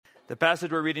The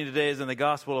passage we're reading today is in the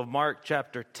Gospel of Mark,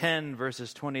 chapter 10,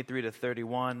 verses 23 to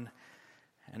 31.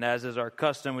 And as is our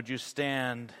custom, would you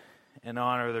stand in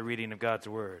honor of the reading of God's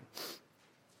word?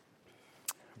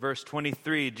 Verse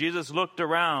 23, Jesus looked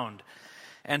around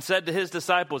and said to his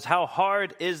disciples, "How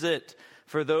hard is it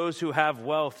for those who have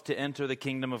wealth to enter the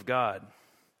kingdom of God?"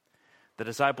 The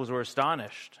disciples were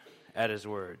astonished at his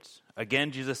words.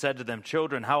 Again, Jesus said to them,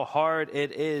 "Children, how hard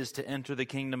it is to enter the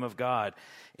kingdom of God.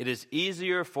 It is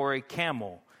easier for a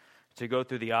camel to go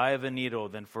through the eye of a needle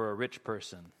than for a rich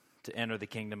person to enter the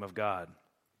kingdom of God."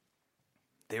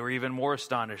 They were even more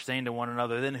astonished, saying to one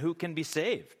another, "Then who can be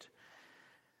saved?"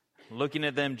 Looking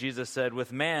at them, Jesus said,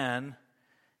 "With man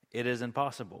it is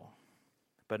impossible,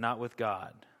 but not with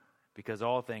God, because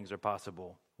all things are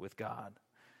possible with God."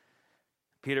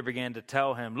 Peter began to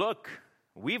tell him, "Look,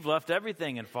 we've left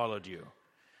everything and followed you."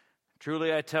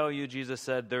 "Truly I tell you," Jesus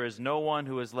said, "there is no one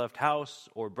who has left house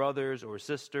or brothers or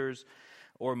sisters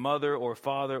or mother or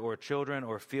father or children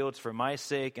or fields for my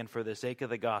sake and for the sake of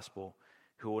the gospel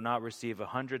who will not receive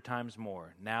 100 times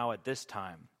more now at this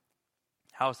time,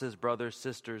 houses, brothers,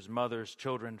 sisters, mothers,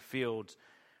 children, fields,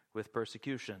 with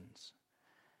persecutions,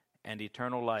 and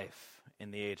eternal life in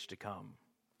the age to come.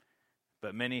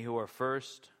 But many who are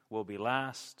first will be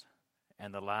last,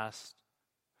 and the last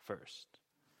first."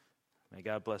 May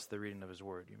God bless the reading of his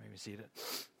word. You may be seated.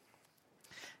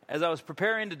 As I was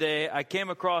preparing today, I came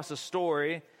across a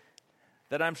story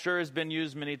that I'm sure has been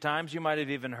used many times. You might have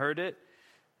even heard it.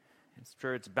 I'm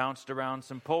sure it's bounced around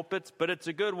some pulpits, but it's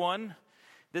a good one.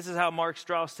 This is how Mark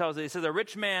Strauss tells it. He says, "A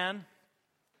rich man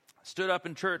stood up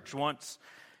in church once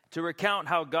to recount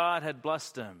how God had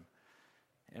blessed him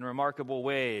in remarkable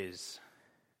ways.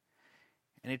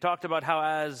 And he talked about how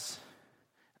as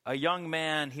a young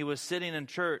man, he was sitting in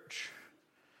church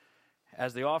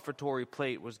as the offertory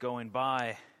plate was going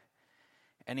by,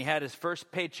 and he had his first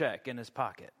paycheck in his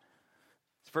pocket.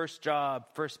 His first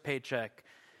job, first paycheck.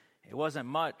 It wasn't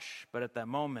much, but at that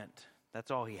moment,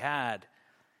 that's all he had,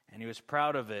 and he was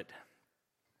proud of it.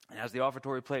 And as the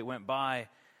offertory plate went by,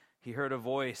 he heard a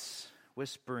voice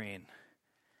whispering,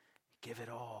 "Give it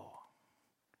all."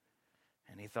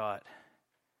 And he thought,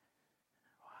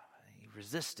 he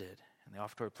resisted, and the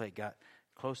offertory plate got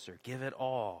closer. "Give it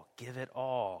all, give it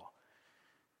all."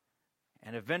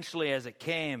 And eventually, as it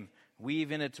came,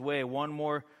 weaving its way one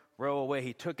more row away,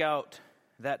 he took out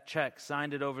that check,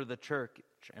 signed it over to the church,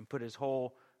 and put his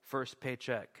whole first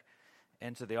paycheck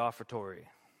into the offertory.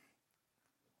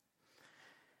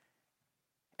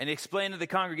 And he explained to the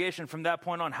congregation from that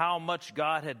point on how much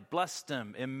God had blessed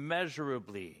him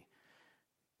immeasurably.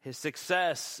 His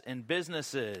success in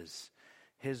businesses,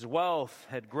 his wealth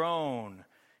had grown,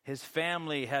 his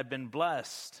family had been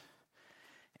blessed.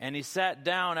 And he sat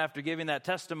down after giving that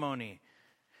testimony,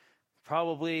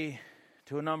 probably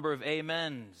to a number of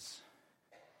amens.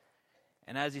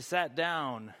 And as he sat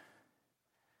down,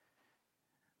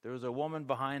 there was a woman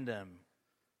behind him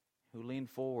who leaned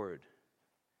forward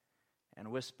and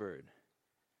whispered,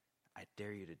 "I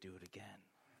dare you to do it again."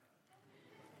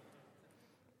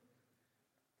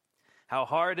 How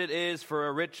hard it is for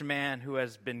a rich man who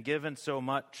has been given so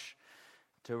much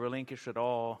to relinquish it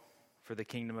all for the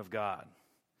kingdom of God.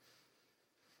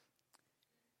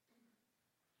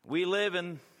 We live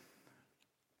in,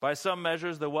 by some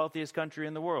measures, the wealthiest country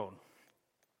in the world.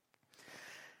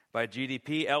 By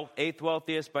GDP, 8th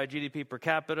wealthiest by GDP per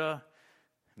capita.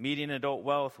 Median adult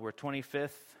wealth, we're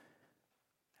 25th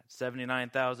at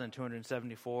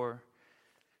 $79,274.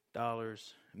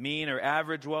 Mean or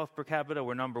average wealth per capita,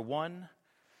 we're number 1,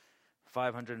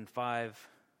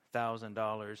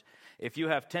 $505,000. If you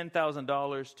have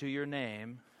 $10,000 to your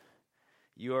name,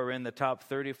 you are in the top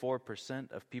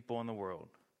 34% of people in the world.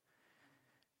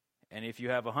 And if you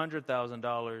have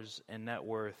 $100,000 in net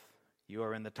worth, you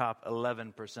are in the top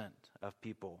 11% of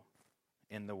people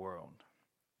in the world.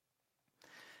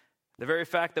 The very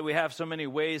fact that we have so many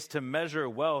ways to measure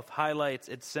wealth highlights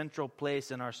its central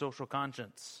place in our social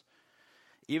conscience.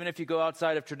 Even if you go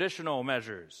outside of traditional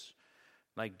measures,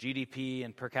 like GDP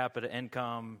and per capita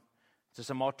income, to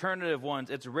some alternative ones,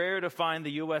 it's rare to find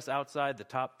the U.S. outside the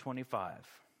top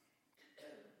 25.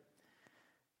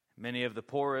 Many of the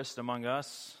poorest among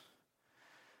us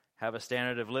have a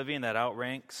standard of living that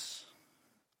outranks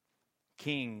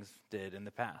kings did in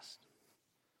the past.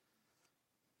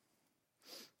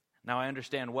 Now, I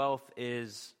understand wealth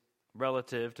is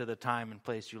relative to the time and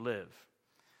place you live.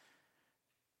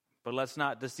 But let's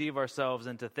not deceive ourselves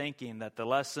into thinking that the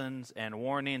lessons and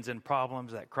warnings and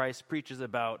problems that Christ preaches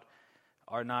about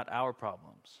are not our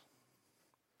problems.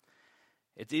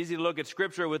 It's easy to look at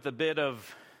Scripture with a bit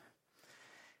of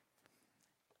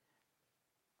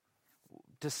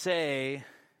to say,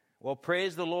 well,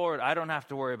 praise the Lord, I don't have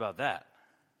to worry about that.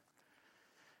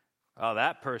 Oh,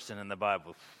 that person in the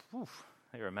Bible, whew,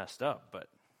 they were messed up, but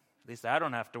at least I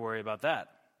don't have to worry about that.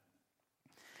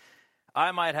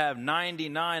 I might have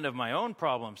 99 of my own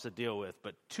problems to deal with,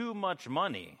 but too much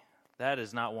money, that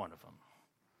is not one of them.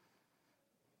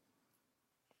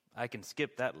 I can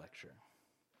skip that lecture.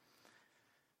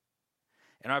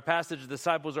 In our passage, the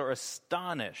disciples are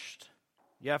astonished.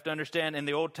 You have to understand, in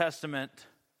the Old Testament,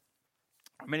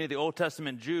 many of the Old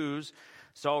Testament Jews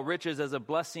saw riches as a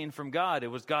blessing from God. It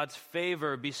was God's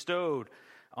favor bestowed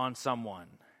on someone.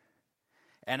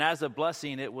 And as a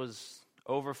blessing, it was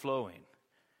overflowing.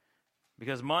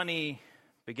 Because money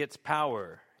begets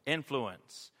power,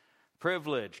 influence,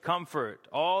 privilege, comfort,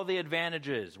 all the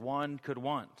advantages one could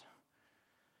want.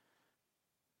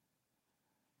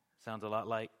 Sounds a lot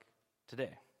like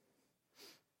today.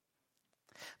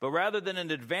 But rather than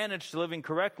an advantage to living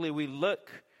correctly, we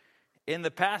look in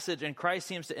the passage, and Christ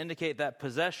seems to indicate that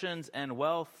possessions and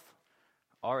wealth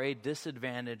are a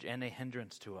disadvantage and a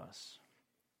hindrance to us.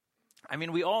 I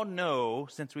mean, we all know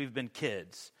since we've been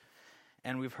kids,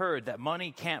 and we've heard that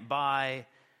money can't buy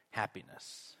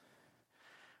happiness.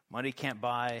 Money can't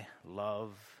buy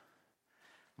love.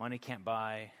 Money can't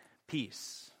buy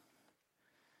peace.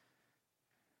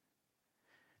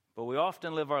 But we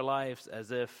often live our lives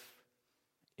as if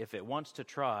it wants to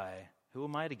try, who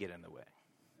am I to get in the way?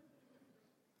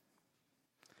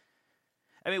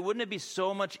 I mean, wouldn't it be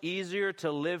so much easier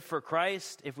to live for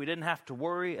Christ if we didn't have to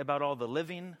worry about all the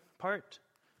living part?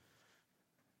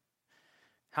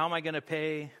 How am I going to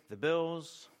pay the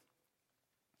bills?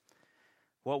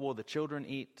 What will the children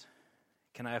eat?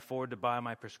 Can I afford to buy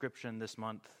my prescription this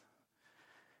month?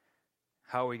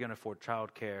 How are we going to afford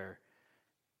childcare?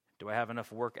 Do I have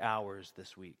enough work hours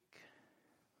this week?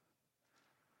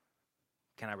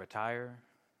 Can I retire?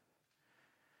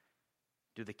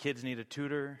 Do the kids need a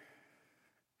tutor?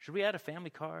 Should we add a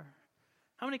family car?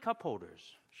 How many cup holders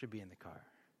should be in the car?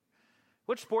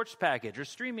 What sports package or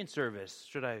streaming service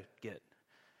should I get?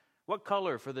 What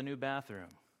color for the new bathroom?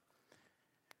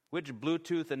 Which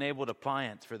Bluetooth-enabled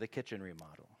appliance for the kitchen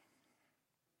remodel?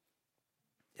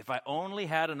 If I only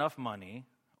had enough money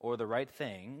or the right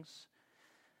things,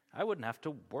 I wouldn't have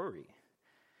to worry.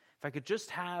 If I could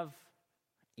just have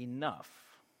enough,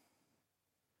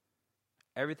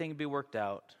 everything would be worked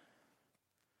out,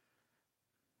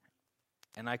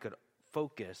 and I could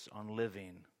focus on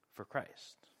living for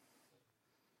Christ.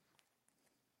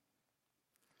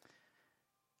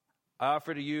 I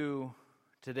offer to you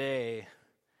today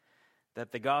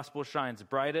that the gospel shines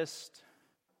brightest,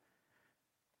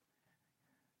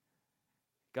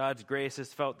 God's grace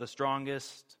is felt the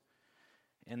strongest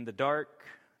in the dark,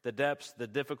 the depths, the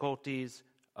difficulties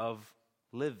of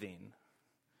living.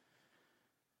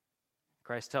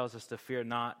 Christ tells us to fear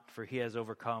not, for he has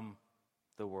overcome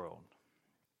the world.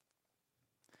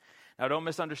 Now, don't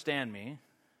misunderstand me.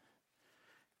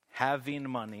 Having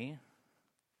money,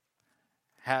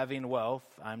 having wealth,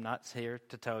 I'm not here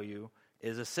to tell you,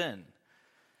 is a sin.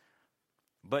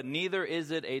 But neither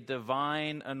is it a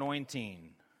divine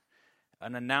anointing,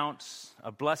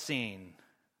 a blessing,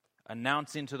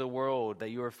 announcing to the world that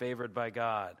you are favored by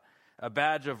God, a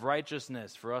badge of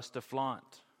righteousness for us to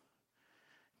flaunt.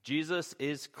 Jesus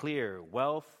is clear.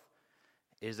 Wealth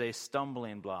is a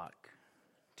stumbling block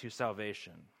to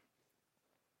salvation.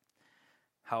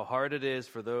 How hard it is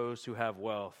for those who have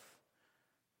wealth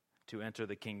to enter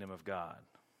the kingdom of God.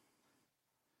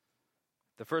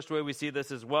 The first way we see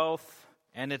this is wealth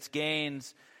and its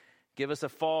gains give us a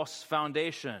false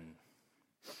foundation.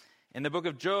 In the book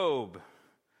of Job,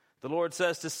 the Lord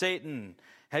says to Satan,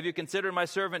 "Have you considered my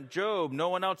servant Job? No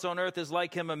one else on earth is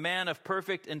like him, a man of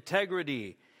perfect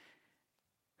integrity,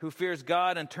 who fears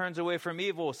God and turns away from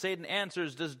evil." Satan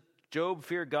answers, "Does Job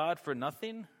fear God for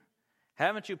nothing?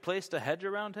 Haven't you placed a hedge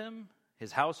around him,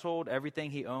 his household,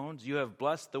 everything he owns? You have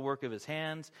blessed the work of his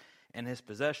hands and his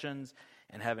possessions,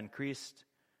 and have increased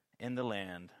in the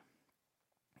land.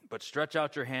 But stretch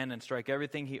out your hand and strike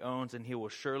everything he owns, and he will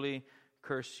surely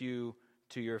curse you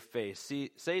to your face."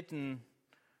 See, Satan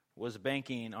was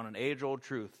banking on an age-old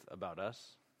truth about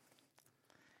us.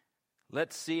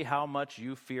 Let's see how much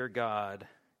you fear God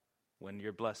when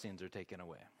your blessings are taken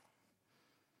away.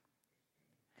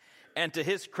 And to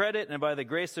his credit, and by the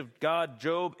grace of God,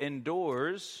 Job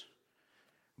endures.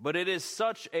 But it is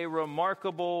such a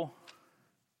remarkable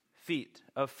feat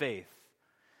of faith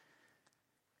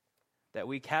that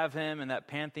we have him in that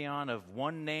pantheon of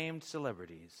one-named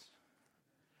celebrities.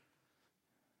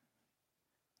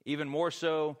 Even more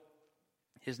so,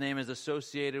 his name is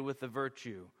associated with the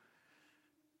virtue,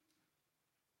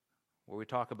 where we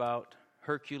talk about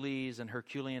Hercules and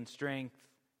Herculean strength,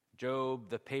 Job,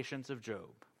 the patience of Job.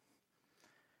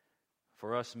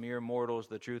 For us mere mortals,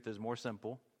 the truth is more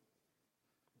simple.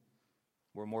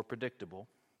 We're more predictable.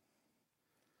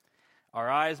 Our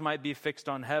eyes might be fixed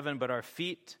on heaven, but our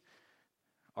feet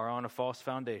are on a false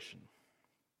foundation.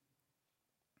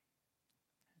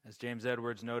 As James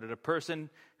Edwards noted, a person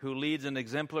who leads an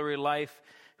exemplary life,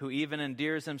 who even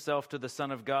endears himself to the Son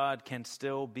of God, can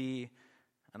still be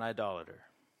an idolater.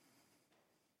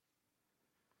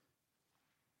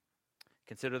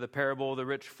 Consider the parable of the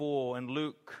rich fool in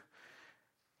Luke.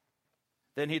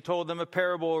 Then he told them a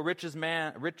parable. A rich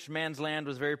man's land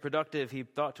was very productive. He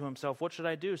thought to himself, what should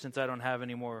I do since I don't have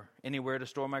anywhere to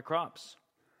store my crops?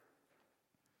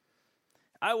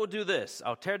 I will do this.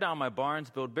 I'll tear down my barns,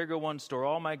 build bigger ones, store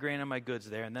all my grain and my goods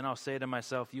there, and then I'll say to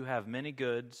myself, you have many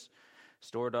goods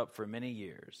stored up for many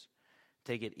years.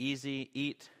 Take it easy,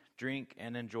 eat, drink,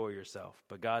 and enjoy yourself.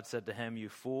 But God said to him, you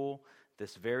fool,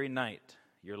 this very night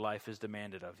your life is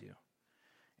demanded of you.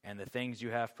 And the things you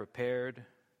have prepared,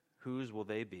 whose will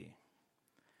they be?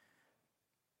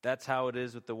 That's how it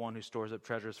is with the one who stores up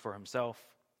treasures for himself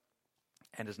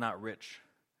and is not rich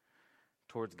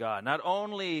towards God. Not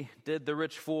only did the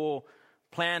rich fool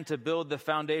plan to build the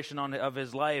foundation of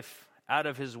his life out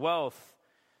of his wealth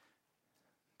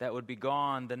that would be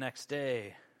gone the next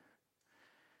day,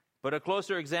 but a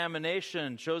closer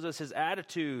examination shows us his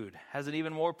attitude has an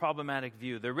even more problematic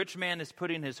view. The rich man is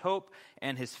putting his hope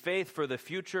and his faith for the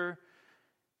future,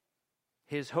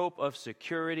 his hope of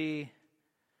security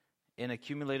in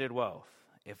accumulated wealth.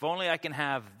 If only I can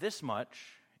have this much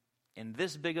in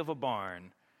this big of a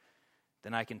barn,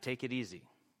 then I can take it easy.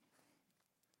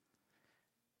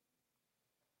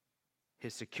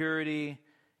 His security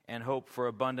and hope for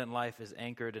abundant life is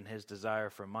anchored in his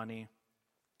desire for money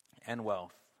and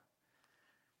wealth,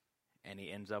 and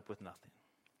he ends up with nothing.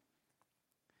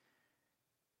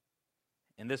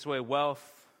 In this way,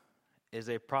 wealth is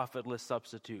a profitless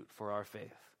substitute for our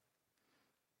faith.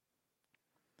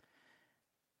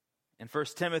 In 1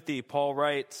 Timothy, Paul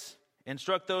writes,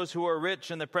 instruct those who are rich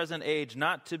in the present age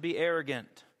not to be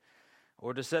arrogant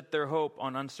or to set their hope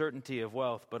on uncertainty of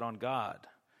wealth, but on God,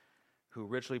 who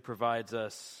richly provides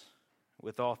us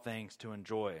with all things to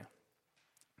enjoy.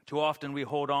 Too often we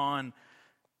hold on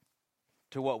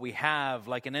to what we have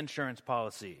like an insurance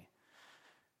policy.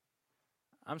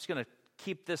 I'm just going to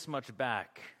keep this much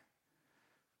back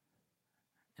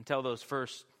until those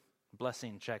first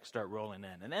blessing checks start rolling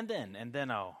in. And then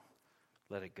I'll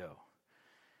let it go.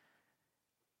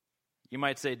 You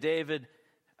might say, David,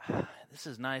 this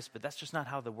is nice, but that's just not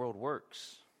how the world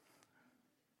works.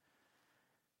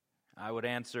 I would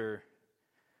answer,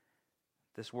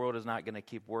 this world is not going to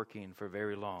keep working for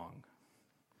very long.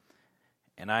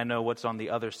 And I know what's on the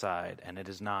other side, and it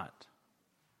is not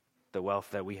the wealth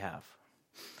that we have.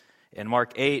 In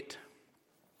Mark 8,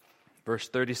 verse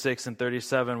 36 and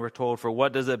 37, we're told, for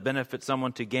what does it benefit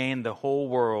someone to gain the whole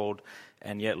world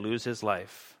and yet lose his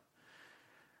life?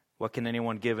 What can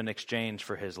anyone give in exchange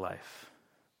for his life?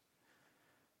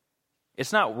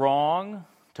 It's not wrong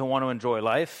to want to enjoy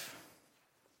life,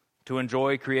 to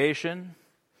enjoy creation,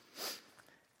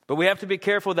 but we have to be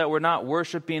careful that we're not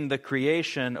worshiping the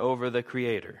creation over the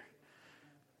Creator.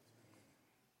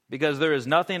 Because there is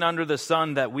nothing under the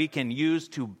sun that we can use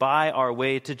to buy our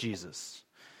way to Jesus.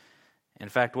 In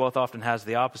fact, wealth often has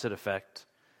the opposite effect.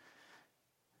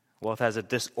 Wealth has a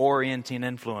disorienting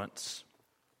influence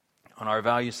on our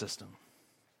value system.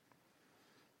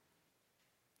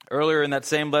 Earlier in that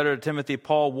same letter to Timothy,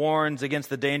 Paul warns against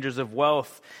the dangers of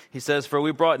wealth. He says, for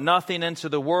we brought nothing into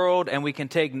the world, and we can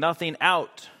take nothing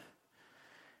out.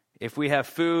 If we have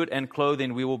food and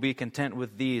clothing, we will be content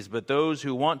with these. But those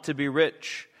who want to be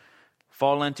rich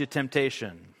fall into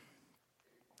temptation,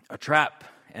 a trap,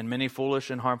 and many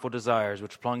foolish and harmful desires,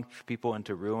 which plunge people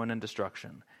into ruin and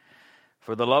destruction.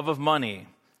 For the love of money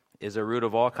is a root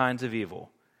of all kinds of evil,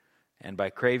 and by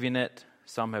craving it,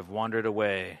 some have wandered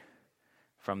away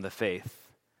from the faith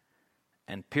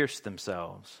and pierced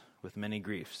themselves with many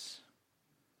griefs.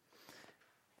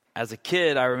 As a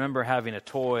kid, I remember having a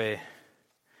toy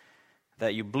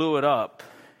that you blew it up,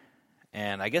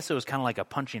 and I guess it was kind of like a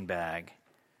punching bag.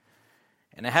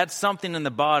 And it had something in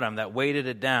the bottom that weighted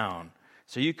it down.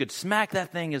 So you could smack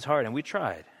that thing as hard, and we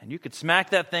tried. And you could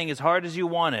smack that thing as hard as you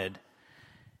wanted,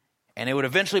 and it would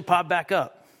eventually pop back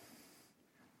up.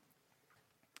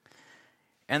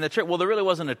 And the trick, well, there really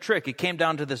wasn't a trick. It came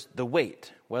down to the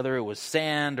weight, whether it was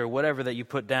sand or whatever that you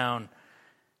put down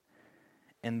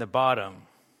in the bottom.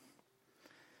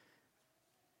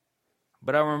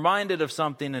 But I'm reminded of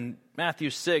something in Matthew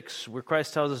 6, where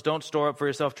Christ tells us, don't store up for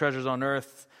yourself treasures on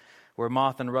earth, where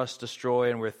moth and rust destroy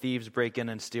and where thieves break in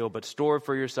and steal, but store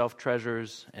for yourself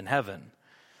treasures in heaven,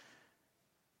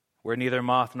 where neither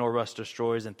moth nor rust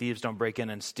destroys and thieves don't break in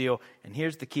and steal. And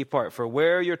here's the key part: for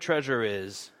where your treasure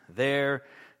is, there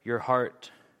your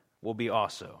heart will be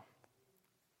also.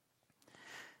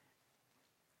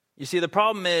 You see, the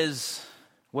problem is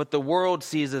what the world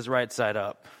sees as right side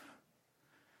up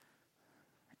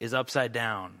is upside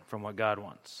down from what God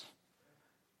wants.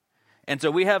 And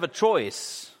so we have a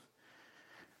choice,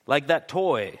 like that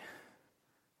toy.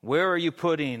 Where are you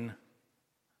putting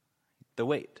the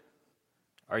weight?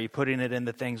 Are you putting it in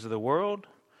the things of the world,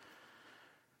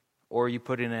 or are you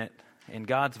putting it in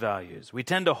God's values? We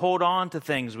tend to hold on to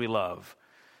things we love.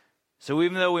 So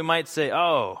even though we might say,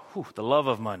 the love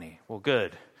of money, well,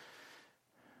 good.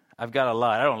 I've got a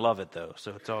lot. I don't love it, though,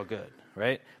 so it's all good,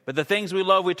 right? But the things we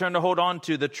love, we turn to hold on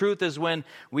to. The truth is, when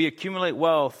we accumulate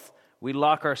wealth, we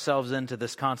lock ourselves into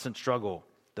this constant struggle.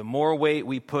 The more weight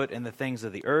we put in the things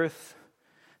of the earth,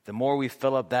 the more we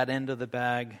fill up that end of the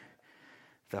bag,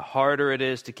 the harder it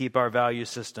is to keep our value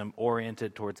system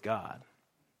oriented towards God.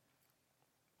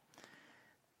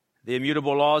 The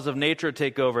immutable laws of nature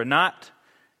take over, not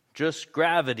just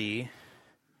gravity,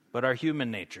 but our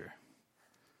human nature.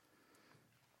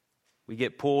 We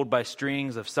get pulled by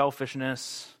strings of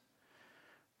selfishness,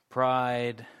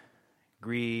 pride,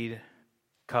 greed,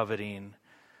 coveting,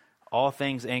 all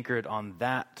things anchored on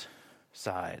that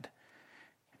side.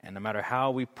 And no matter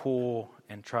how we pull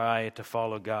and try to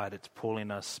follow God, it's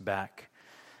pulling us back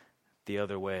the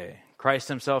other way. Christ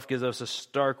himself gives us a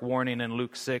stark warning in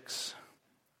Luke 6,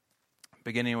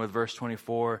 beginning with verse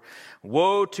 24.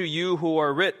 Woe to you who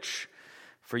are rich,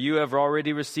 for you have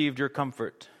already received your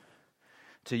comfort.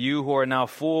 To you who are now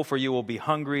full, for you will be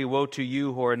hungry. Woe to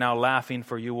you who are now laughing,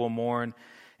 for you will mourn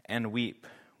and weep.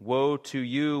 Woe to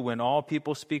you when all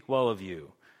people speak well of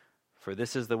you, for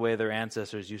this is the way their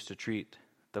ancestors used to treat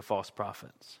the false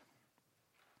prophets.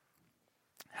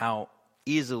 How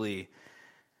easily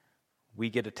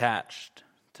we get attached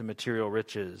to material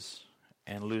riches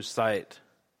and lose sight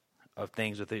of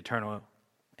things with eternal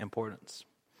importance.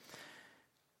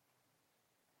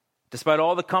 Despite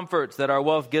all the comforts that our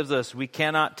wealth gives us, we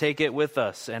cannot take it with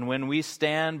us. And when we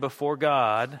stand before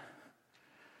God,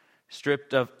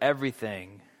 stripped of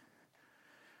everything,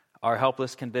 our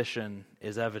helpless condition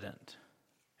is evident.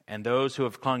 And those who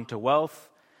have clung to wealth,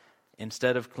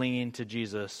 instead of clinging to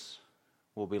Jesus,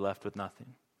 will be left with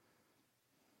nothing.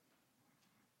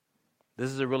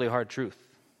 This is a really hard truth.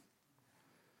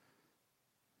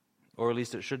 Or at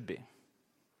least it should be.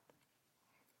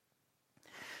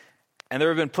 And there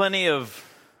have been plenty of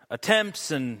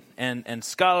attempts and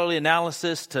scholarly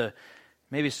analysis to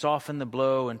maybe soften the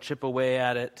blow and chip away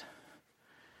at it.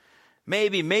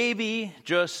 Maybe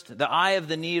just the eye of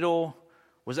the needle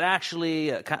was actually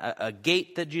a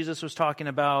gate that Jesus was talking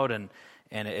about, and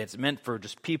it's meant for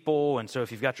just people. And so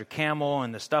if you've got your camel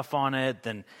and the stuff on it,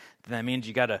 then that means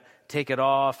you got to take it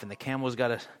off, and the camel's got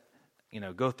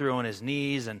to go through on his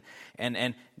knees.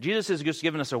 And Jesus has just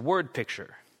given us a word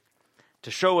picture to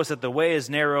show us that the way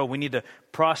is narrow. We need to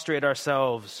prostrate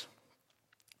ourselves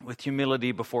with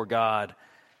humility before God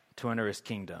to enter his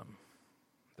kingdom.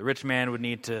 The rich man would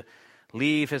need to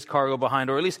leave his cargo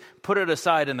behind, or at least put it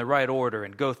aside in the right order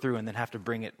and go through and then have to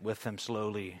bring it with him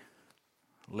slowly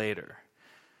later.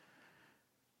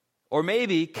 Or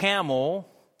maybe camel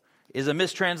is a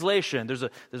mistranslation. There's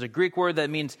a Greek word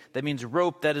that means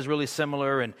rope that is really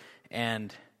similar,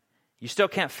 and you still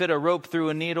can't fit a rope through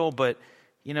a needle, but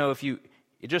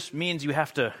it just means you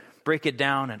have to break it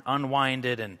down and unwind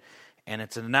it, and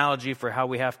it's an analogy for how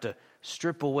we have to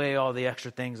strip away all the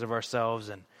extra things of ourselves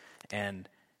and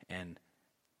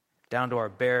down to our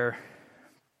bare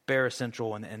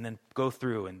essential, and then go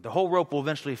through, and the whole rope will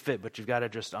eventually fit, but you've got to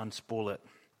just unspool it.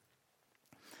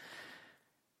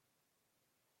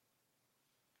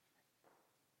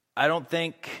 I don't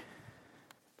think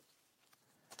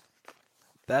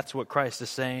that's what Christ is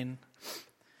saying.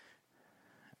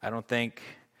 I don't think,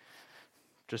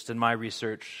 just in my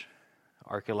research,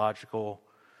 archaeological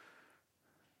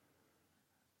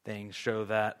things show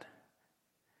that.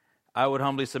 I would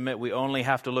humbly submit we only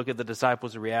have to look at the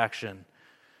disciples' reaction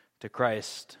to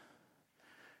Christ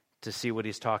to see what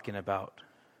he's talking about.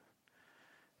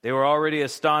 They were already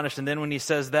astonished, and then when he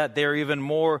says that, they're even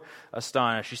more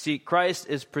astonished. You see, Christ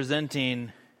is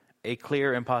presenting a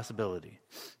clear impossibility.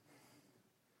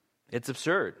 It's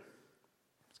absurd.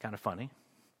 It's kind of funny.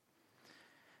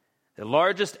 The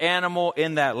largest animal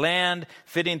in that land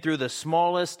fitting through the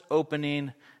smallest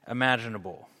opening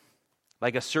imaginable.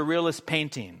 Like a surrealist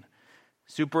painting,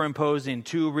 superimposing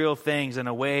two real things in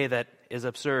a way that is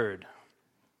absurd.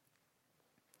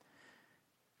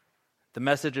 The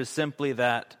message is simply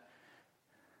that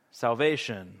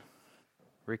salvation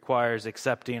requires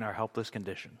accepting our helpless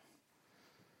condition.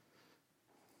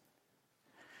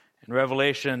 In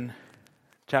Revelation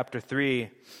chapter 3,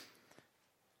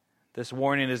 this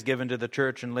warning is given to the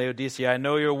church in Laodicea. I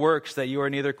know your works, that you are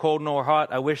neither cold nor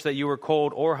hot. I wish that you were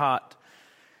cold or hot.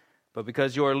 But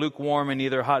because you are lukewarm and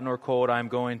neither hot nor cold, I am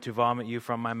going to vomit you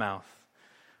from my mouth.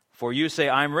 For you say,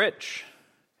 I am rich.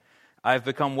 I have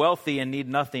become wealthy and need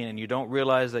nothing, and you don't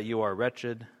realize that you are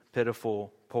wretched,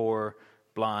 pitiful, poor,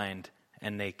 blind,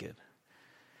 and naked.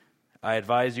 I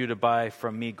advise you to buy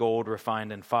from me gold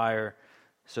refined in fire,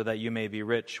 so that you may be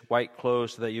rich, white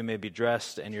clothes so that you may be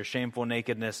dressed, and your shameful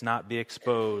nakedness not be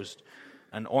exposed,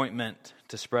 an ointment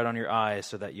to spread on your eyes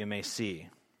so that you may see.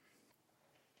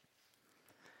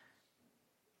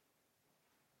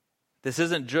 This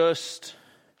isn't just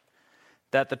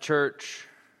that the church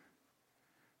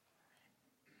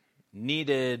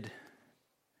needed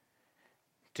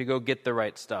to go get the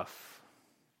right stuff.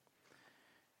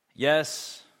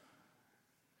 Yes,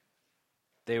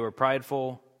 they were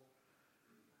prideful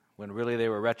when really they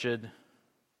were wretched.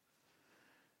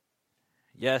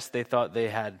 Yes, they thought they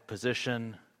had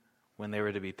position when they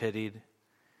were to be pitied.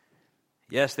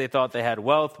 Yes, they thought they had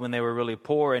wealth when they were really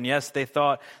poor. And yes, they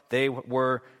thought they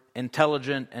were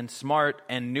intelligent and smart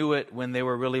and knew it when they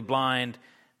were really blind.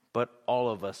 But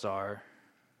all of us are.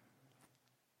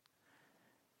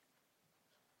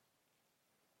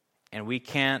 And we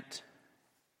can't,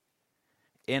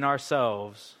 in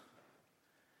ourselves,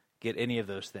 get any of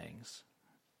those things.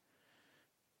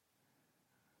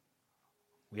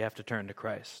 We have to turn to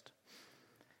Christ.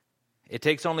 It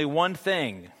takes only one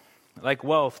thing, like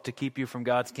wealth, to keep you from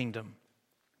God's kingdom.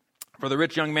 For the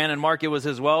rich young man in Mark, it was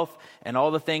his wealth and all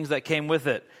the things that came with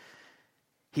it.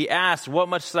 He asked, what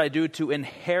must I do to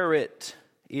inherit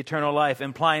eternal life,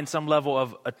 implying some level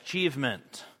of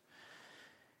achievement.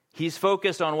 He's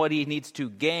focused on what he needs to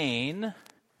gain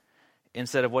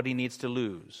instead of what he needs to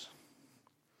lose.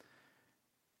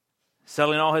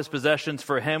 Selling all his possessions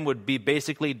for him would be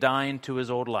basically dying to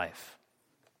his old life.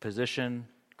 Position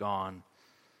gone.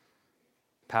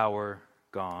 Power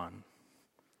gone.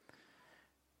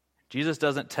 Jesus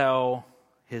doesn't tell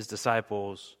his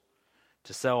disciples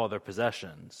to sell all their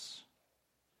possessions.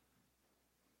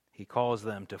 He calls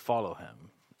them to follow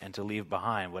him and to leave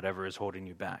behind whatever is holding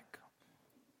you back.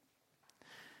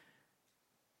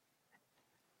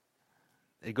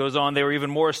 It goes on, they were even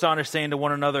more astonished, saying to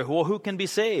one another, well, who can be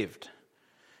saved?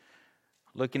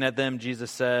 Looking at them,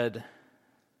 Jesus said,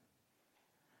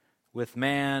 with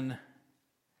man,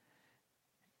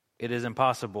 it is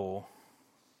impossible,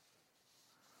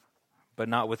 but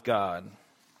not with God,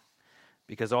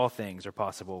 because all things are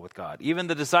possible with God. Even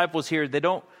the disciples here, they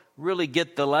don't really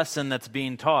get the lesson that's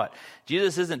being taught.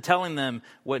 Jesus isn't telling them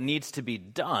what needs to be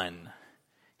done.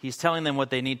 He's telling them what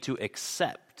they need to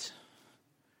accept.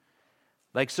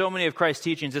 Like so many of Christ's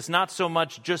teachings, it's not so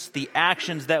much just the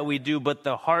actions that we do, but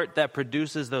the heart that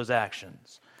produces those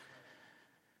actions.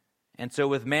 And so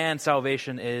with man,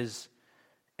 salvation is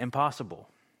impossible.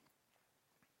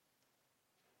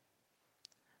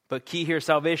 But key here,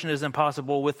 salvation is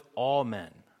impossible with all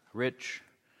men, rich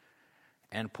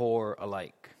and poor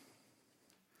alike.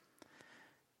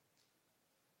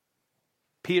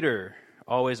 Peter,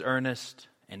 always earnest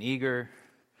and eager,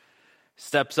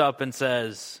 steps up and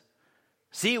says,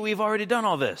 see, we've already done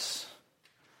all this.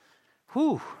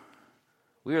 Whew,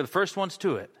 we are the first ones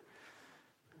to it.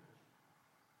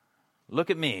 Look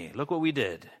at me, look what we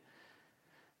did.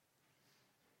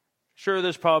 Sure,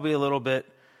 there's probably a little bit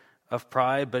of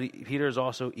pride, but Peter is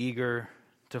also eager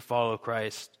to follow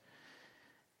Christ.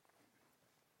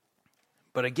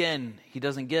 But again, he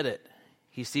doesn't get it.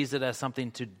 He sees it as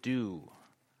something to do.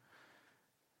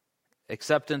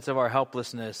 Acceptance of our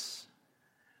helplessness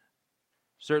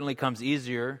certainly comes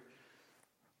easier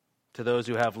to those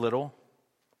who have little.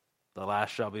 The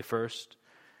last shall be first.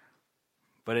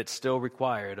 But it's still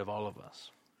required of all of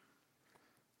us.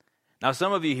 Now,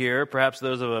 some of you here, perhaps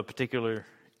those of a particular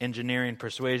engineering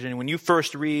persuasion, when you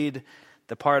first read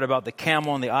the part about the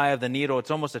camel and the eye of the needle,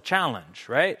 it's almost a challenge,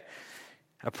 right?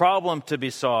 A problem to be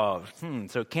solved.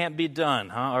 So it can't be done,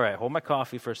 huh? All right, hold my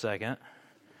coffee for a second.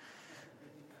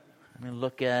 Let me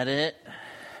look at it.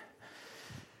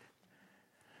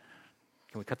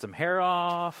 Can we cut some hair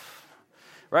off?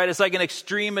 Right, it's like an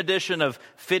extreme edition of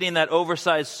fitting that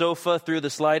oversized sofa through the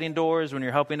sliding doors when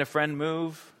you're helping a friend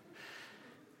move.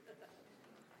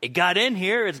 It got in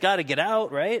here, it's got to get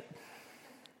out, right?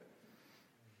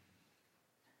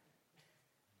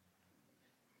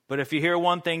 But if you hear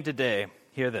one thing today,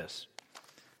 hear this.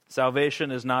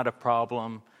 Salvation is not a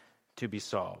problem to be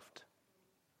solved.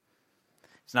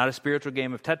 It's not a spiritual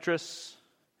game of Tetris.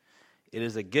 It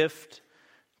is a gift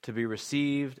to be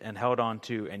received and held on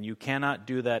to, and you cannot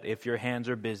do that if your hands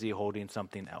are busy holding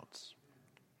something else.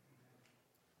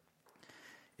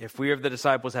 If we of the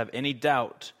disciples have any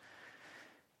doubt,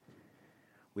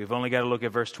 we've only got to look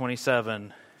at verse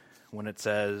 27 when it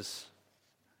says,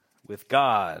 with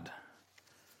God,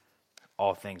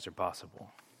 all things are possible.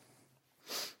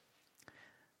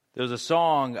 There's a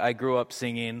song I grew up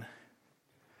singing.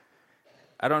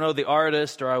 I don't know the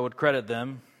artist, or I would credit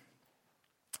them.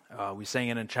 We sang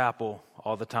it in chapel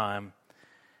all the time.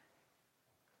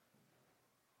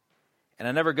 And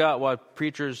I never got why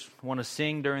preachers want to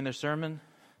sing during their sermon,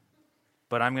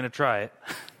 but I'm going to try it.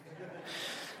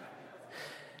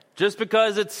 Just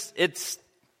because it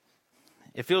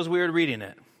feels weird reading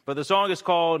it. But the song is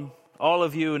called All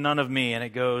of You, None of Me, and it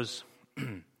goes,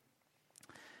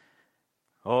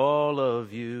 all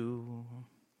of you,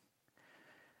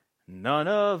 none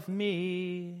of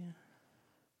me,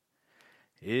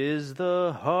 is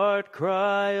the heart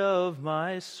cry of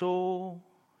my soul.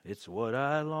 It's what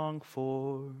I long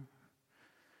for.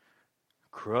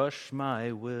 Crush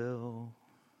my will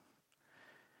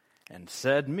and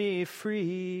set me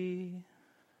free,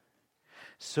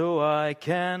 so I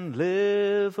can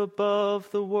live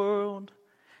above the world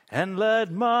and let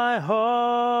my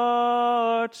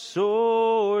heart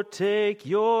soar. Take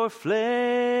your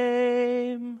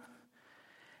flame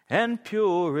and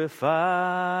purify.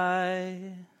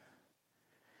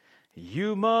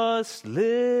 You must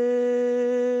live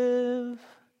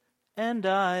and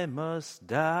I must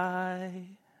die.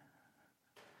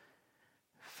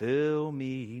 Fill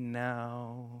me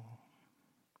now,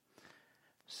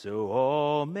 so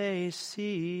all may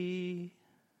see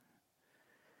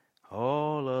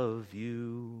all of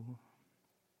you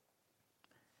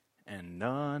and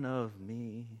none of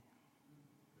me.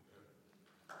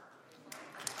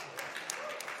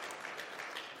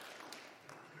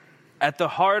 At the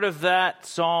heart of that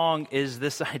song is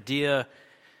this idea,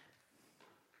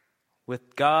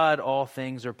 with God all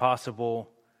things are possible.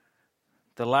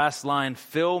 The last line,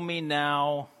 fill me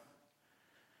now,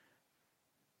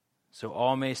 so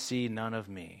all may see none of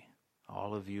me.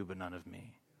 All of you, but none of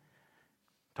me.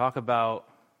 Talk about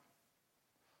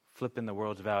flipping the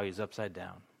world's values upside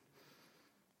down.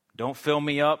 Don't fill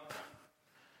me up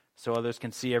so others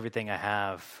can see everything I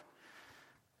have.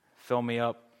 Fill me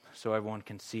up so everyone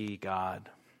can see God.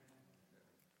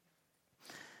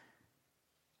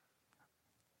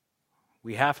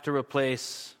 We have to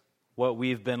replace what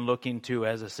we've been looking to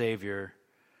as a Savior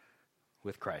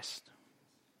with Christ.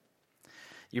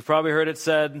 You've probably heard it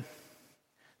said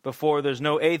before, there's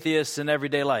no atheists in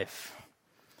everyday life.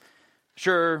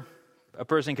 Sure, a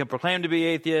person can proclaim to be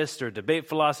atheist or debate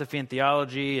philosophy and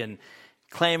theology and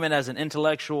claim it as an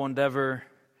intellectual endeavor.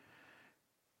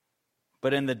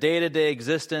 But in the day-to-day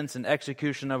existence and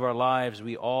execution of our lives,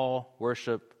 we all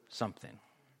worship something.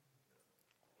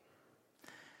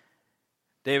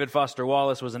 David Foster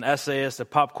Wallace was an essayist, a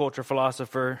pop culture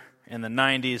philosopher in the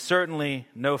 90s, certainly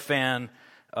no fan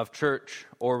of church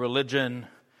or religion.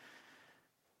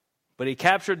 But he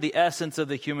captured the essence of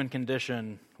the human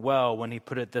condition well when he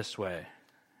put it this way.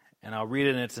 And I'll read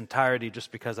it in its entirety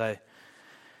just because I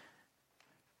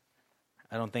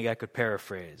don't think I could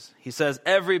paraphrase. He says,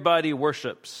 everybody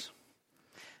worships.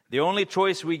 The only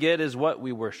choice we get is what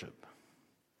we worship.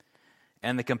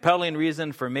 And the compelling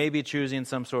reason for maybe choosing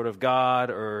some sort of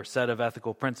God or set of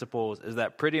ethical principles is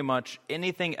that pretty much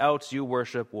anything else you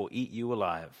worship will eat you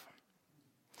alive.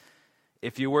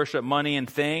 If you worship money and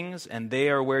things, and they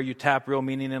are where you tap real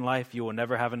meaning in life, you will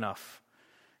never have enough,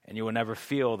 and you will never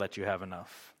feel that you have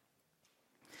enough.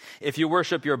 If you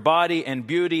worship your body and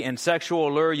beauty and sexual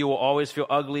allure, you will always feel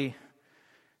ugly.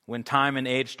 When time and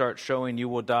age start showing, you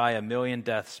will die 1,000,000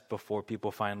 deaths before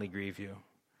people finally grieve you.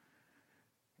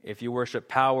 If you worship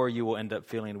power, you will end up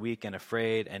feeling weak and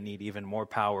afraid and need even more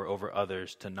power over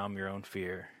others to numb your own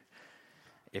fear.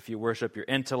 If you worship your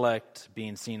intellect,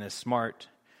 being seen as smart,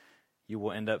 you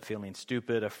will end up feeling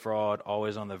stupid, a fraud,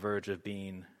 always on the verge of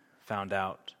being found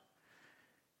out.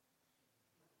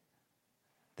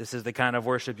 This is the kind of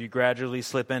worship you gradually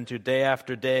slip into day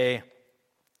after day,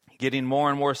 getting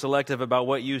more and more selective about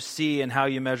what you see and how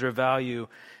you measure value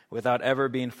without ever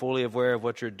being fully aware of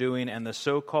what you're doing. And the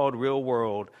so-called real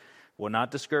world will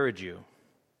not discourage you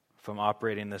from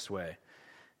operating this way,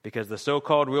 because the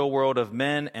so-called real world of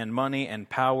men and money and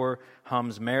power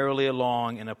hums merrily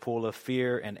along in a pool of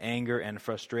fear and anger and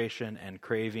frustration and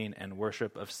craving and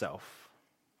worship of self.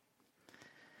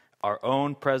 Our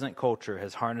own present culture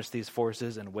has harnessed these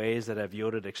forces in ways that have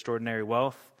yielded extraordinary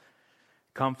wealth,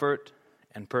 comfort,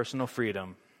 and personal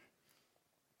freedom.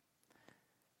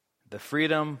 The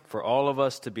freedom for all of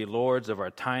us to be lords of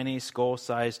our tiny,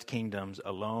 skull-sized kingdoms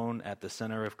alone at the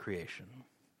center of creation.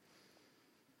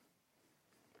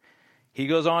 He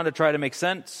goes on to try to make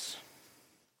sense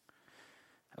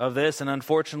of this, and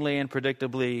unfortunately and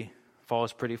predictably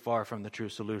falls pretty far from the true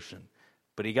solution.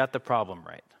 But he got the problem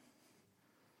right.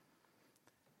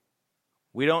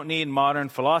 We don't need modern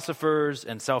philosophers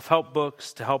and self-help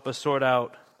books to help us sort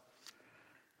out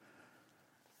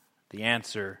the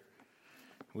answer.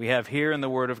 We have here in the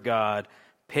Word of God,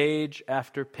 page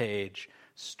after page,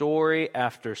 story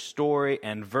after story,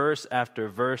 and verse after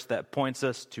verse that points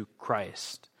us to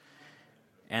Christ.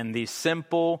 And the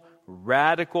simple,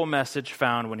 radical message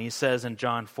found when he says in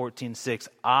John 14:6,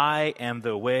 I am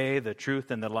the way, the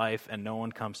truth, and the life, and no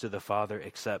one comes to the Father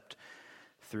except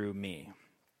through me.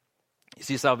 You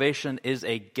see, salvation is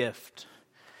a gift.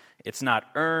 It's not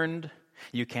earned.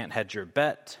 You can't hedge your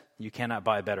bet. You cannot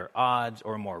buy better odds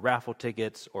or more raffle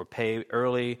tickets or pay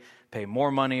more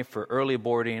money for early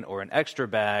boarding or an extra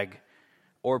bag,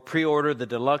 or pre-order the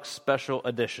deluxe special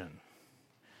edition.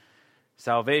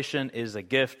 Salvation is a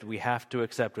gift we have to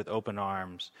accept with open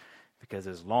arms, because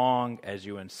as long as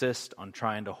you insist on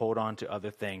trying to hold on to other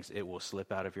things, it will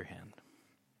slip out of your hand.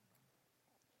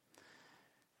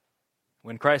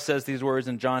 When Christ says these words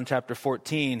in John chapter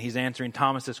 14, he's answering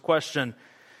Thomas's question.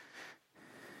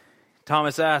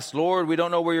 Thomas asks, Lord, we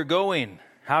don't know where you're going.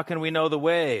 How can we know the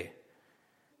way?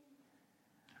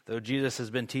 Though Jesus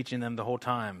has been teaching them the whole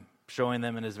time, showing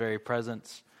them in his very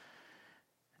presence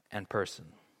and person.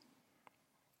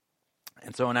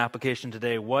 And so in application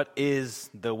today, what is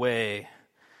the way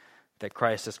that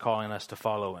Christ is calling us to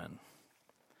follow in?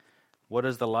 What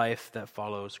does the life that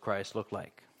follows Christ look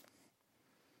like?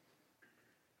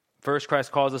 First,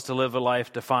 Christ calls us to live a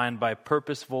life defined by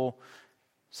purposeful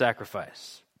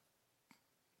sacrifice.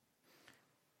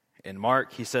 In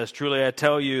Mark, he says, truly I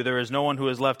tell you, there is no one who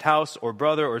has left house or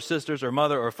brother or sisters or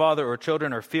mother or father or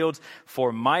children or fields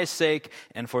for my sake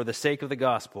and for the sake of the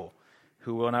gospel,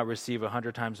 who will not receive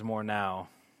 100 times more now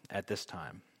at this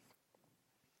time.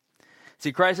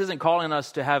 See, Christ isn't calling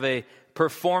us to have a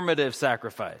performative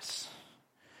sacrifice.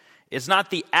 It's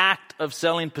not the act of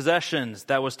selling possessions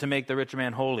that was to make the rich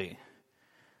man holy.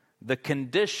 The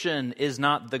condition is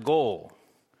not the goal.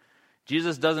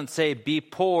 Jesus doesn't say, be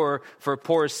poor for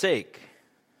poor's sake.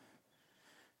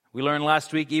 We learned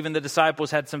last week, even the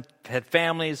disciples had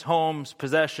families, homes,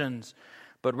 possessions,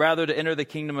 but rather to enter the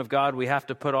kingdom of God, we have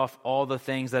to put off all the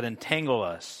things that entangle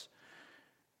us.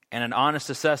 And an honest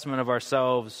assessment of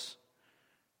ourselves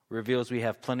reveals we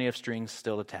have plenty of strings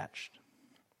still attached.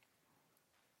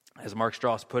 As Mark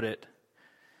Strauss put it,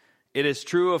 it is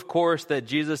true, of course, that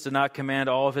Jesus did not command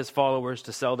all of his followers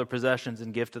to sell their possessions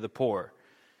and give to the poor.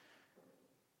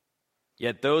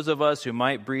 Yet those of us who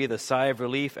might breathe a sigh of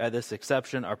relief at this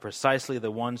exception are precisely the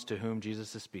ones to whom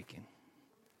Jesus is speaking.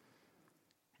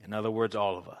 In other words,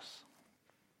 all of us.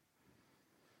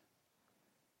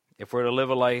 If we're to live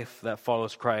a life that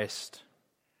follows Christ,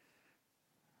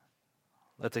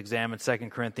 let's examine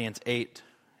 2 Corinthians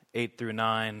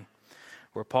 8:8-9,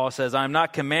 where Paul says, I'm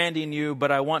not commanding you,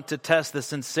 but I want to test the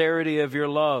sincerity of your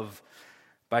love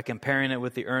by comparing it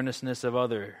with the earnestness of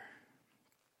others.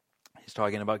 He's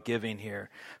talking about giving here.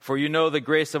 For you know the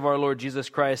grace of our Lord Jesus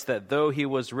Christ, that though he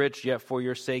was rich, yet for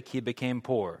your sake he became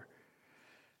poor,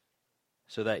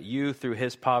 so that you through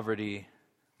his poverty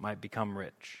might become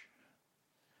rich.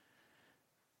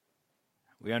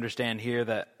 We understand here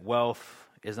that wealth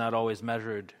is not always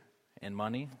measured in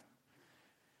money.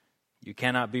 You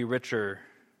cannot be richer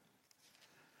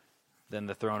than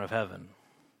the throne of heaven.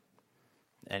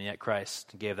 And yet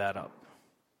Christ gave that up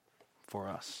for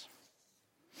us.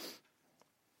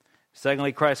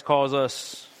 Secondly, Christ calls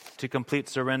us to complete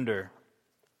surrender.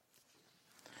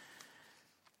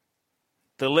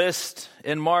 The list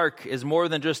in Mark is more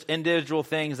than just individual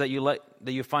things that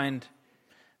you find,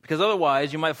 because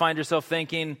otherwise you might find yourself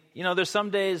thinking, there's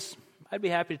some days I'd be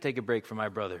happy to take a break from my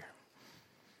brother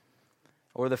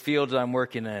or the fields I'm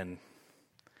working in.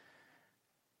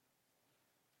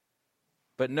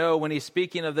 But no, when he's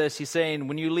speaking of this, he's saying,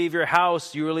 when you leave your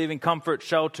house, you are leaving comfort,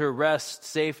 shelter, rest,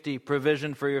 safety,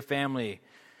 provision for your family.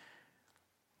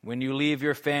 When you leave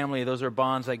your family, those are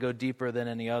bonds that go deeper than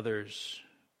any others.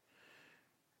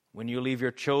 When you leave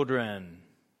your children,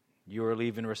 you are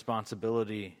leaving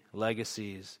responsibility,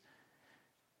 legacies,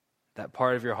 that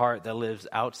part of your heart that lives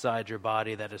outside your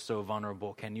body that is so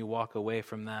vulnerable. Can you walk away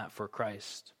from that for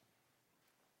Christ?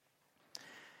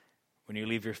 When you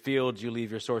leave your fields, you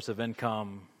leave your source of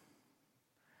income.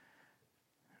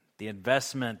 The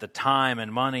investment, the time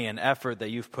and money and effort that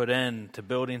you've put in to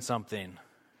building something.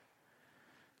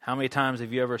 How many times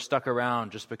have you ever stuck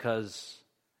around just because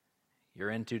you're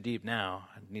in too deep now?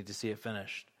 I need to see it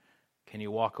finished. Can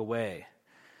you walk away?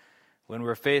 When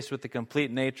we're faced with the complete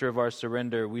nature of our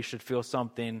surrender, we should feel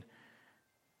something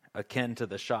akin to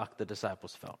the shock the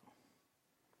disciples felt.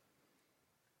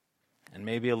 And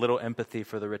maybe a little empathy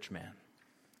for the rich man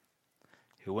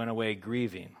who went away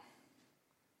grieving.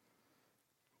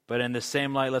 But in the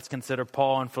same light, let's consider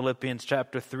Paul in Philippians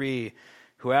chapter 3,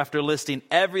 who after listing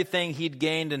everything he'd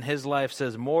gained in his life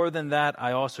says, "More than that,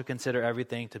 I also consider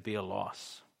everything to be a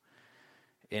loss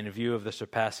in view of the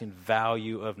surpassing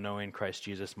value of knowing Christ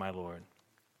Jesus my Lord.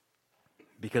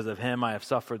 Because of him I have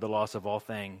suffered the loss of all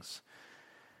things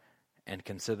and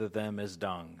consider them as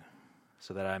dung,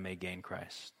 so that I may gain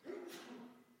Christ."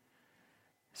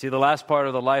 See, the last part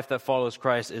of the life that follows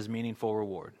Christ is meaningful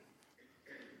reward.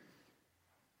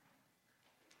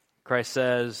 Christ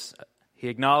says he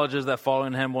acknowledges that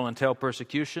following him will entail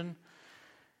persecution,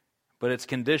 but it's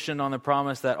conditioned on the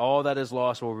promise that all that is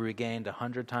lost will be regained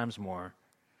 100 times more.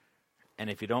 And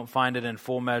if you don't find it in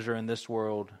full measure in this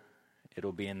world,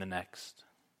 it'll be in the next.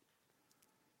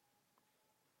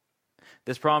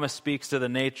 This promise speaks to the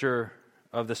nature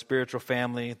of the spiritual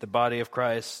family, the body of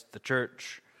Christ, the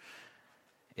church.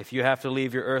 If you have to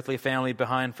leave your earthly family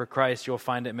behind for Christ, you'll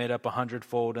find it made up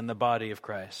 100-fold in the body of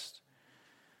Christ.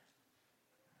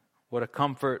 What a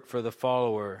comfort for the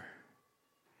follower,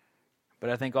 but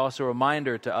I think also a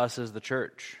reminder to us as the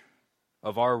church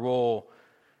of our role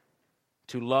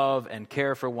to love and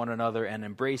care for one another and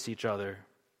embrace each other.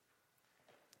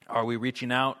 Are we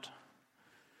reaching out?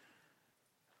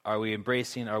 Are we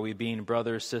embracing? Are we being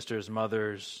brothers, sisters,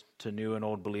 mothers to new and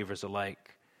old believers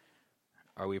alike?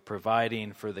 Are we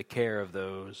providing for the care of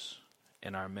those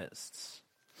in our midst?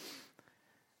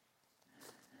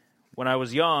 When I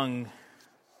was young,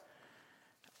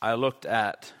 I looked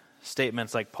at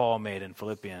statements like Paul made in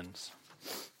Philippians,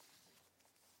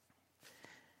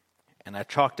 and I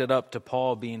chalked it up to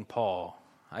Paul being Paul.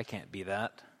 I can't be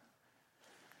that.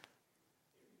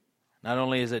 Not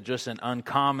only is it just an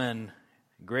uncommon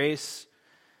grace,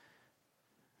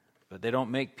 but they don't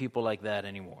make people like that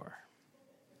anymore.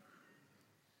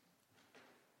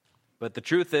 But the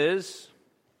truth is,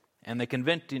 and the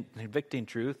convicting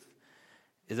truth,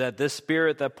 is that this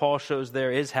spirit that Paul shows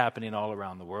there is happening all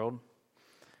around the world.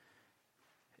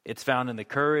 It's found in the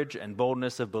courage and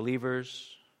boldness of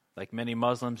believers, like many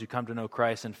Muslims who come to know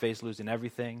Christ and face losing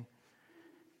everything.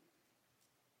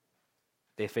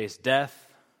 They face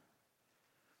death,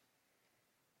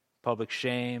 public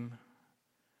shame,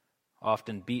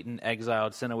 often beaten,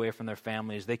 exiled, sent away from their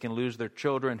families. They can lose their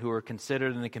children who are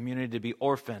considered in the community to be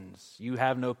orphans. You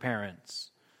have no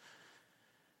parents.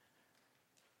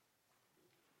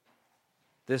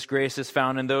 This grace is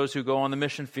found in those who go on the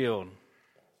mission field.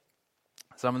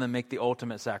 Some of them make the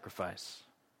ultimate sacrifice.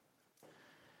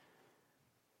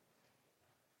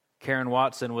 Karen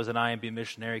Watson was an IMB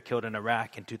missionary killed in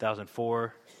Iraq in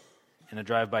 2004 in a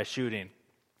drive-by shooting.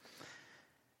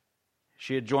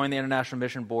 She had joined the International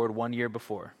Mission Board 1 year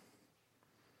before.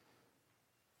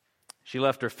 She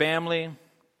left her family,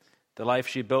 the life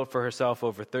she built for herself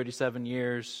over 37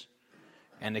 years,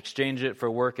 and exchanged it for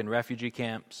work in refugee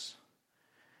camps,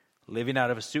 living out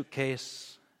of a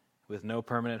suitcase with no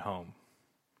permanent home.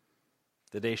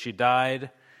 The day she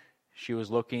died, she was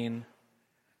looking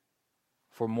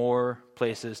for more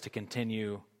places to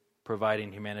continue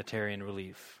providing humanitarian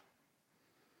relief.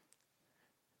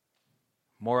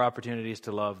 More opportunities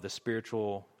to love the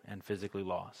spiritual and physically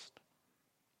lost.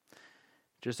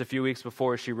 Just a few weeks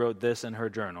before, she wrote this in her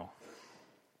journal: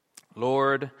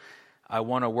 "Lord, I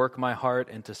want to work my heart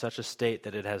into such a state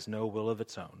that it has no will of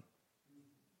its own.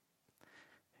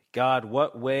 God,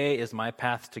 what way is my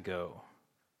path to go?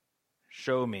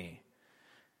 Show me,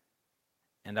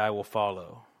 and I will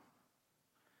follow."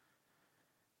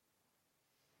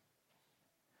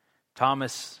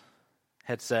 Thomas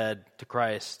had said to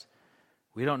Christ,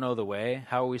 "We don't know the way.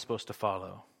 How are we supposed to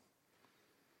follow?"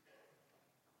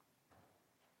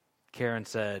 Karen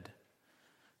said,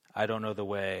 "I don't know the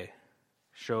way.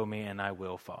 Show me and I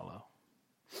will follow."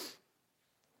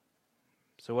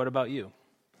 So what about you?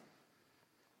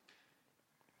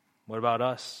 What about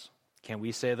us? Can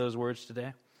we say those words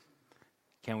today?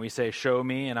 Can we say, "Show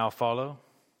me and I'll follow"?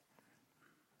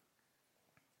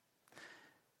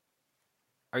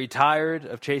 Are you tired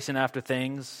of chasing after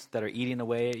things that are eating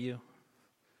away at you?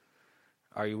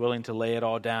 Are you willing to lay it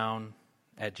all down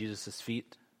at Jesus'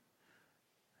 feet?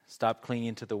 Stop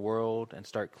clinging to the world and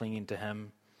start clinging to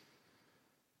him.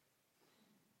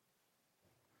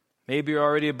 Maybe you're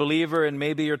already a believer and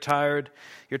maybe you're tired.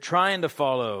 You're trying to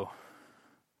follow,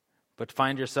 but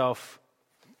find yourself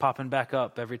popping back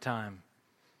up every time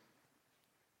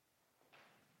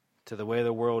to the way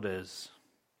the world is.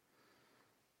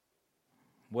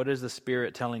 What is the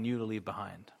Spirit telling you to leave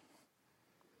behind?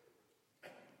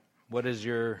 What is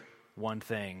your one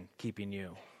thing keeping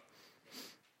you?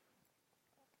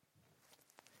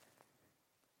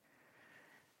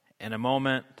 In a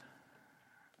moment,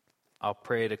 I'll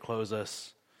pray to close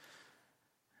us.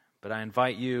 But I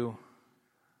invite you,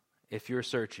 if you're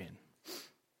searching,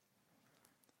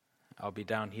 I'll be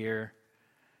down here.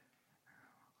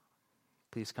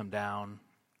 Please come down,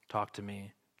 talk to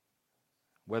me.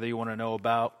 Whether you want to know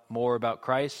more about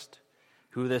Christ,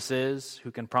 who this is,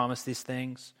 who can promise these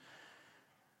things,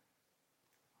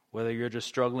 whether you're just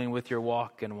struggling with your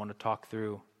walk and want to talk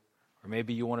through, or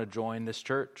maybe you want to join this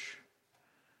church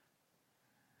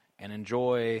and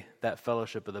enjoy that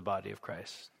fellowship of the body of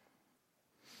Christ.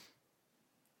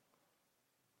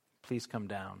 Please come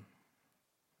down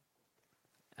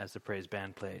as the praise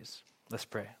band plays. Let's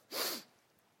pray.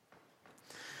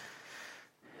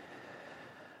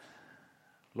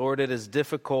 Lord, it is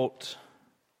difficult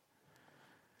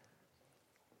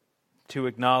to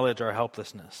acknowledge our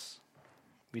helplessness.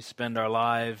 We spend our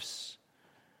lives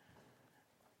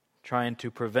trying to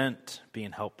prevent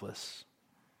being helpless.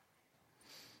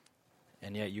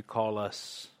 And yet you call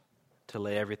us to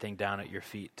lay everything down at your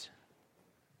feet.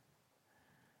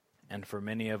 And for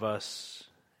many of us,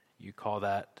 you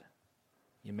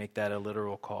make that a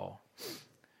literal call.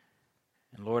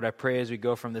 And Lord, I pray as we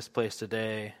go from this place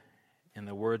today, in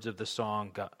the words of the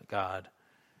song, God,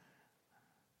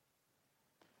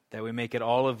 that we make it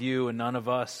all of you and none of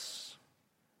us,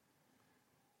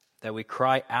 that we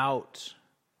cry out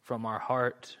from our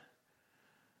heart,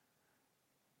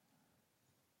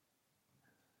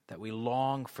 that we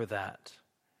long for that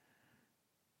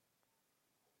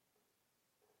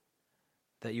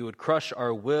you would crush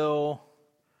our will,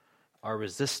 our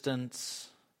resistance,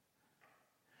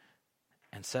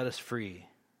 and set us free.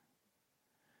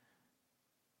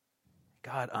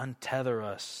 God, untether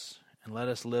us and let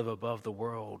us live above the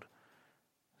world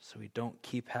so we don't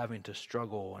keep having to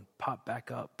struggle and pop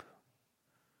back up.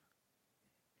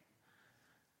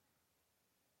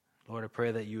 Lord, I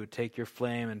pray that you would take your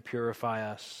flame and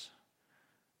purify us.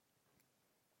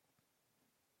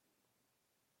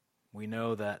 We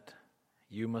know that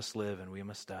you must live and we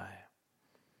must die.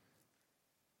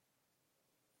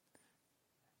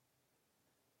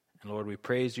 And Lord, we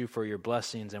praise you for your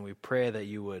blessings, and we pray that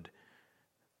you would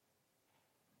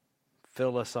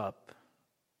fill us up,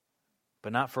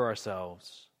 but not for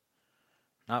ourselves,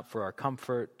 not for our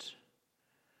comfort,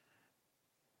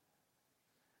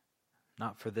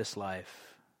 not for this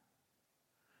life,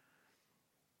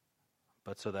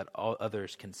 but so that all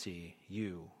others can see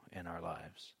you in our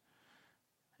lives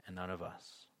and none of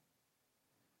us.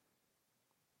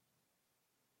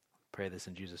 Pray this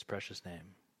in Jesus' precious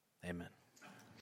name. Amen.